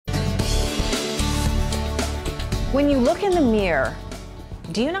When you look in the mirror,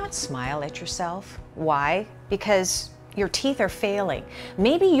 do you not smile at yourself? Why? Because your teeth are failing.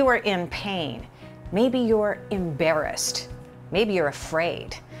 Maybe you are in pain. Maybe you're embarrassed. Maybe you're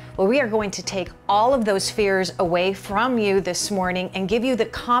afraid. Well, we are going to take all of those fears away from you this morning and give you the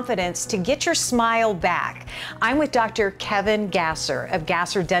confidence to get your smile back. I'm with Dr. Kevin Gasser of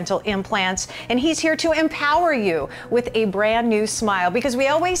Gasser Dental Implants, and he's here to empower you with a brand new smile, because we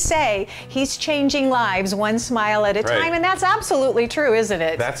always say he's changing lives one smile at a time, and that's absolutely true, isn't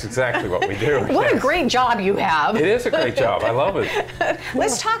it? That's exactly what we do. What a great job you have. It is a great job. I love it.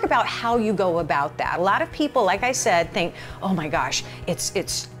 Let's talk about how you go about that. A lot of people, like I said, think, oh my gosh,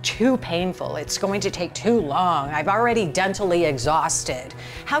 it's too painful. It's going to take too long. I've already dentally exhausted.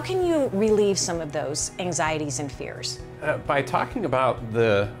 How can you relieve some of those anxieties and fears? By talking about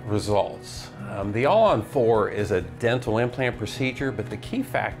the results. The All-on-4 is a dental implant procedure, but the key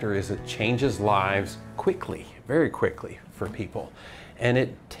factor is it changes lives quickly, very quickly for people. And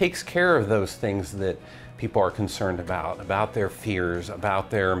it takes care of those things that people are concerned about their fears,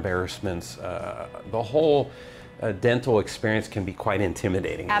 about their embarrassments. The whole dental experience can be quite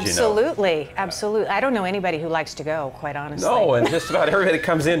intimidating. Absolutely, as you know. Absolutely. I don't know anybody who likes to go, quite honestly. No, and just about everybody that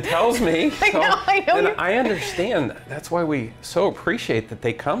comes in tells me. I know. And I understand. That's why we so appreciate that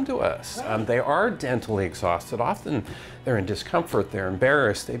they come to us. Right. They are dentally exhausted. Often they're in discomfort, they're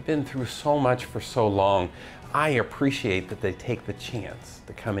embarrassed, they've been through so much for so long. I appreciate that they take the chance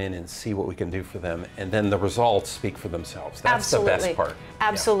to come in and see what we can do for them, and then the results speak for themselves. That's Absolutely. The best part.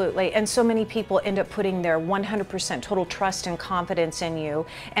 Absolutely. Yeah. And so many people end up putting their 100% total trust and confidence in you,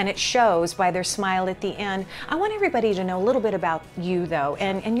 and it shows by their smile at the end. I want everybody to know a little bit about you, though,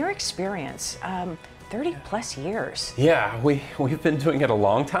 and your experience. 30 plus years. Yeah, we've been doing it a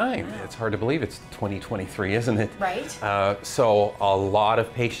long time. Wow. It's hard to believe it's 2023, isn't it? Right. So a lot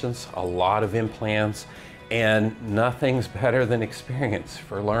of patients, a lot of implants, and nothing's better than experience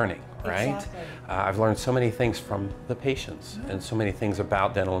for learning, right? Exactly. I've learned so many things from the patients and so many things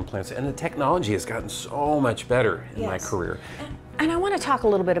about dental implants, and the technology has gotten so much better in my career. And I want to talk a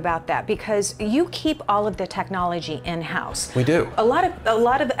little bit about that, because you keep all of the technology in-house. We do. A lot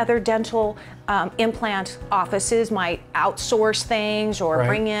of other dental implant offices might outsource things or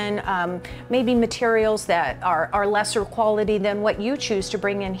bring in maybe materials that are lesser quality than what you choose to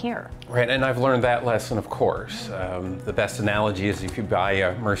bring in here. Right, and I've learned that lesson, of course. The best analogy is if you buy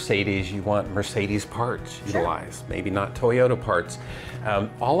a Mercedes, you want Mercedes parts utilized, maybe not Toyota parts.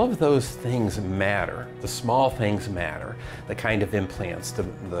 All of those things matter. The small things matter. The kind of implants,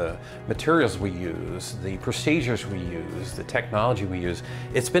 the materials we use, the procedures we use, the technology we use.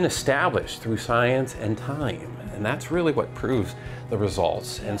 It's been established through science and time, and that's really what proves the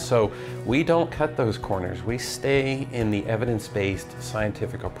results. And so we don't cut those corners. We stay in the evidence-based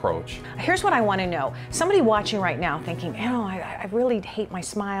scientific approach. Here's what I want to know. Somebody watching right now thinking, oh, I really hate my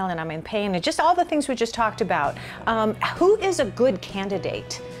smile and I'm in pain, and just all the things we just talked about. Who is a good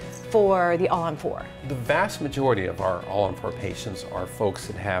candidate for the All-on-4? The vast majority of our All-on-4 patients are folks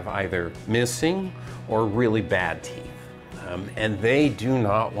that have either missing or really bad teeth. And they do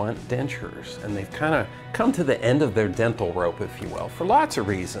not want dentures, and they've kind of come to the end of their dental rope, if you will, for lots of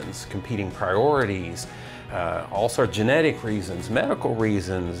reasons: competing priorities, also genetic reasons, medical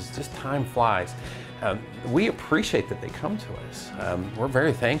reasons, just time flies. We appreciate that they come to us. We're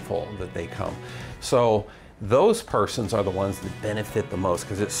very thankful that they come. So those persons are the ones that benefit the most,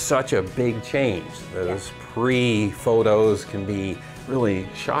 because it's such a big change. Those pre-photos can be really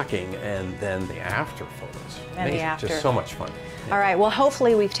shocking, and then the after photos. And the after. Just so much fun. All right, well,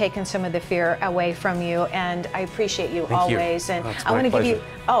 hopefully we've taken some of the fear away from you, and I appreciate you always. You. And I want to give you,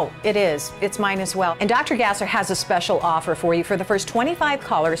 it is. It's mine as well. And Dr. Gasser has a special offer for you. For the first 25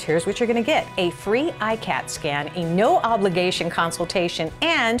 callers, here's what you're going to get: a free iCat scan, a no obligation consultation,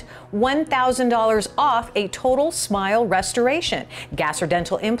 and $1,000 off a total smile restoration. Gasser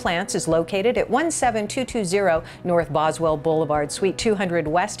Dental Implants is located at 17220 North Boswell Boulevard, Suite 200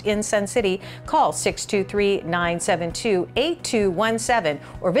 West in Sun City. Call 623-972-8217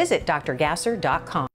 or visit drgasser.com.